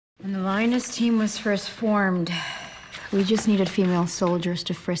When the Lioness team was first formed, we just needed female soldiers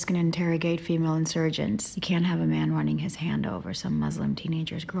to frisk and interrogate female insurgents. You can't have a man running his hand over some Muslim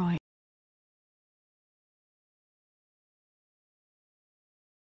teenager's groin.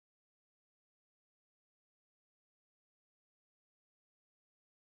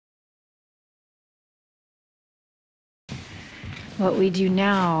 What we do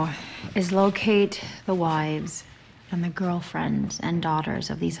now is locate the wives and the girlfriends and daughters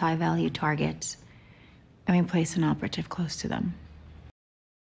of these high-value targets, and we place an operative close to them.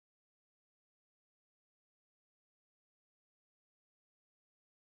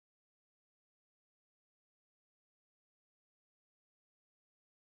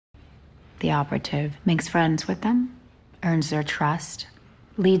 The operative makes friends with them, earns their trust,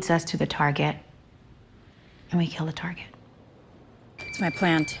 leads us to the target, and we kill the target. It's my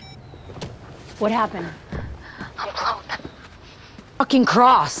plant. What happened? I'm blown. Fucking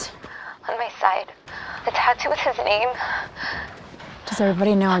cross. On my side. The tattoo with his name. Does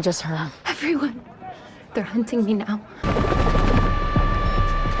everybody know or just her? Everyone. They're hunting me now. I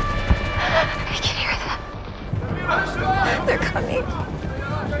can hear them. They're coming.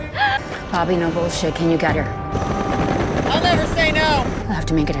 Bobby, no bullshit. Can you get her? I'll never say no. I'll have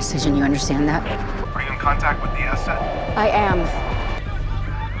to make a decision. You understand that? Are you in contact with the asset? I am.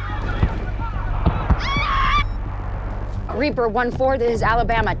 Reaper 1-4, this is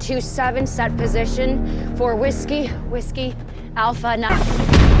Alabama 2-7, set position for Whiskey, Alpha 9.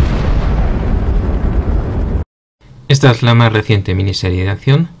 Esta es la más reciente miniserie de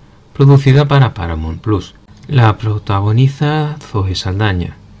acción producida para Paramount Plus. La protagoniza Zoe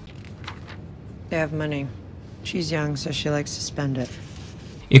Saldaña. They have money. She's young, so she likes to spend it.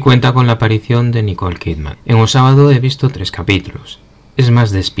 Y cuenta con la aparición de Nicole Kidman. En un sábado he visto 3 capítulos. Es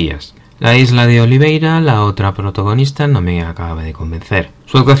más de espías. La isla de Oliveira, la otra protagonista, no me acaba de convencer.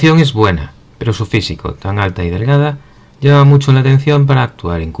 Su actuación es buena, pero su físico, tan alta y delgada, llama mucho la atención para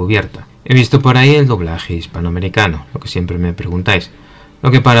actuar encubierta. He visto por ahí el doblaje hispanoamericano, lo que siempre me preguntáis, lo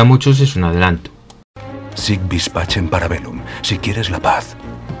que para muchos es un adelanto. Sic vis pacem para bellum. Si quieres la paz,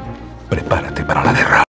 prepárate para la guerra.